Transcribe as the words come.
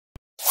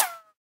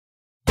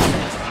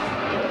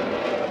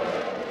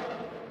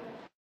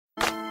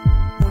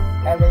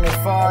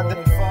Father.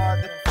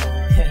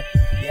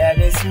 Yeah,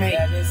 this me,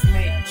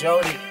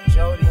 Jody.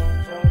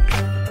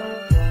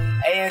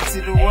 Hey,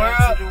 into the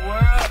world.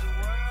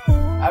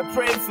 I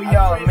pray for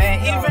y'all, man.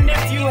 Even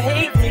if you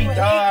hate me,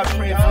 dog, I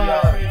pray for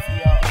y'all.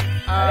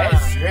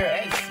 That's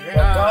real.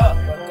 God,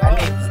 I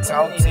need to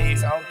talk to you.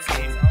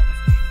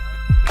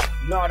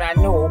 Lord, I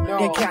know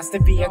there has to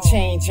be a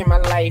change in my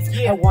life.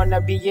 I wanna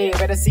be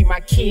able to see my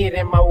kid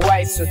and my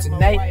wife. So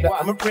tonight,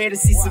 I'ma pray to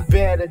see some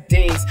better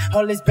days.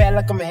 All this bad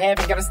luck I'm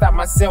having, gotta stop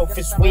my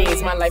selfish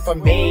ways. My life a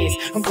maze.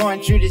 I'm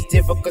going through this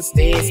difficult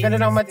stage.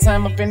 Spending all my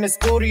time up in the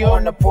studio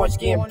on the porch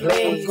getting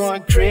blazed. I'm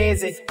going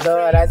crazy.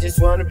 Lord, I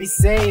just wanna be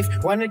safe.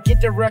 Wanna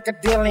get the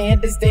record deal and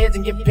hit the stage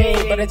and get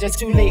paid. But it's just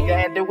too late. I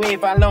had to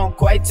wait how long,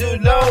 quite too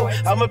low.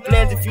 I'ma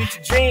plan the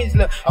future dreams,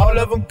 look, all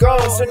of them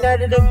gone. So now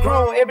that I'm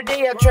grown, every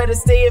day I try to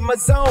stay in my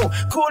zone,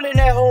 cooling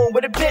at home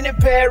with a pen and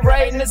pad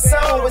writing the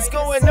song. What's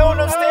going on?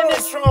 I'm standing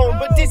strong,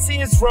 but this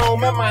is wrong.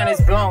 My mind is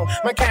blown.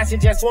 My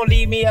conscience just won't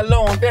leave me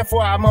alone.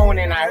 Therefore I moan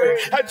and I hurt.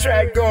 I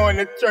tried going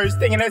to church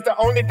thinking that's the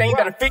only thing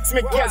that'll fix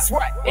me. Guess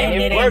what?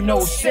 And it ain't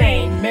no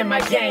shame in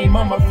my game.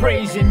 I'ma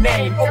praise your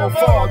name. Oh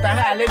Father,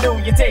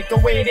 hallelujah, take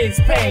away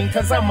this pain.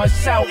 Cause I'ma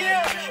shout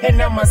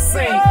and I'ma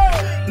sing.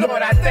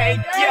 Lord, I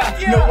thank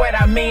ya. Know what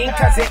I mean?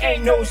 Cause it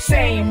ain't no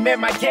shame in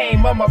my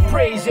game. I'ma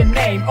praise your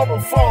name. Oh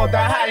Father,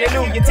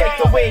 hallelujah,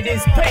 take away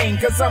this pain.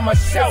 Cause I'ma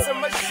shout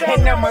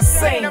and I'ma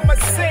sing.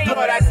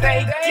 Lord, I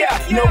thank ya.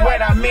 Know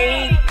what I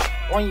mean?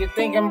 When you're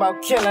thinking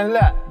about killing,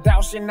 look,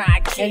 thou should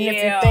not kill. And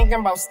if you're thinking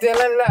about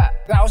stealing, look,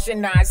 thou should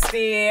not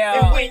steal.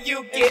 And when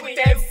you get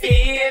that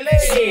feeling,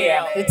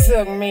 yeah, it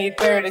took me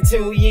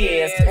 32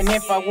 years. And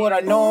if I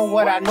would've known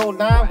what I know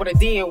now, would've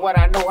did what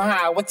I know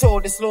how. I was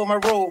told to slow my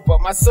road, but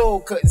my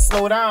soul couldn't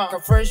slow down.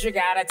 Cause first you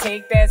gotta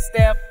take that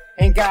step,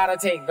 and gotta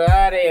take the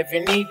other if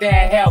you need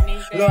that help.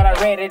 Lord, I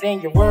read it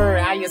in your word,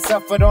 how you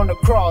suffered on the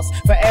cross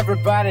for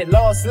everybody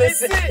lost.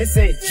 Listen, it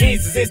said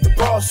Jesus is the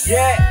boss,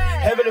 yeah.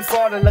 Heavenly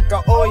Father, look,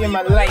 I owe you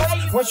my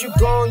life. Once you're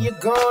gone,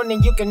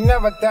 and you can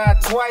never die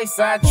twice.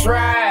 I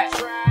tried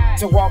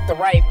to walk the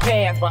right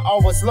path, but I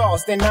was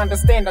lost and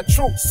understand the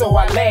truth. So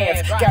I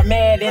laughed, got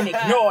mad and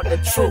ignored the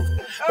truth.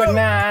 But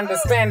now I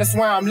understand, that's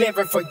why I'm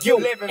living for you.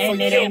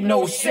 And it ain't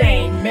no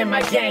shame in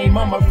my game.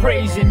 I'ma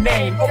praise your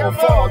name. Oh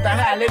Father,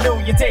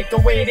 hallelujah, take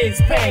away this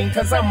pain.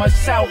 Cause I'ma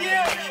shout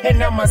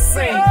and I'ma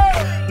sing.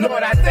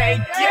 Lord, I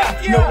thank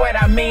ya. Know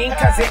what I mean?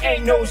 Cause it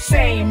ain't no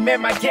shame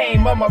in my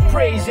game. I'ma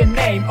praise your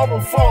name. Oh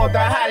Father,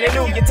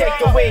 hallelujah,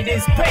 take away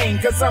this pain.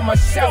 Cause I'ma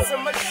shout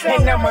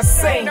and I'ma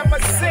sing.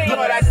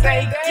 Lord, I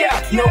thank ya.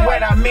 Know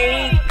what I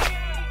mean?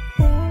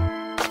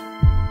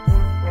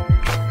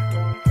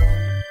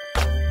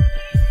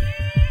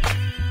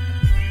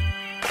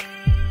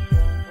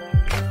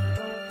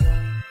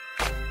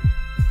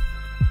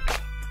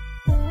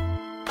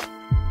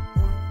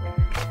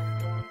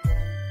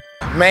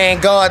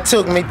 Man, God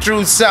took me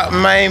through something,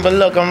 man, but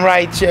look, I'm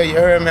right here. You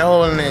heard me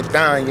holding it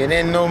down. You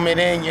didn't know me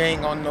then, you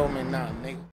ain't gonna know me now, nigga.